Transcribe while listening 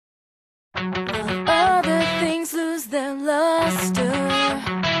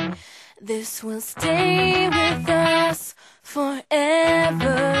sister. This will stay with us forever.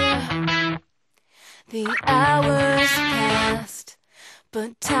 The hours passed,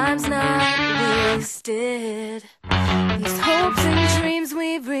 but time's not wasted. These hopes and dreams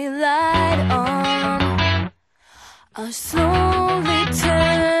we've relied on are slowly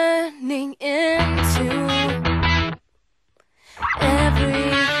turning into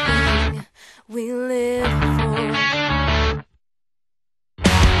everything we live for.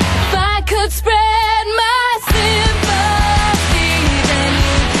 If I could spread my sympathy, then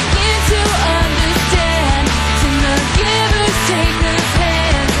you'd begin to understand. Can the givers take this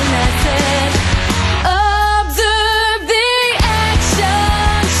hand? And I said, observe the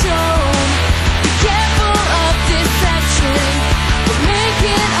action shown. Be careful of deception, but make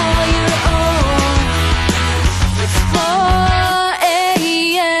it all your own. It's 4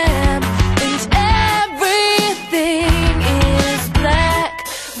 a.m. and everything is black.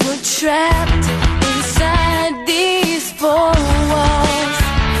 We're trapped inside these four walls,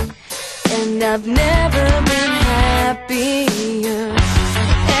 and I've never been happier.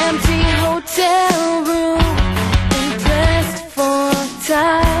 Empty hotel room, impressed for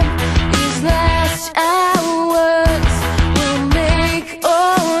time. These last hours will make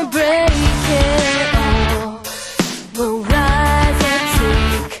or break it all. We'll rise and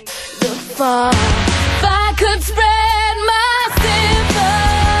take the fall.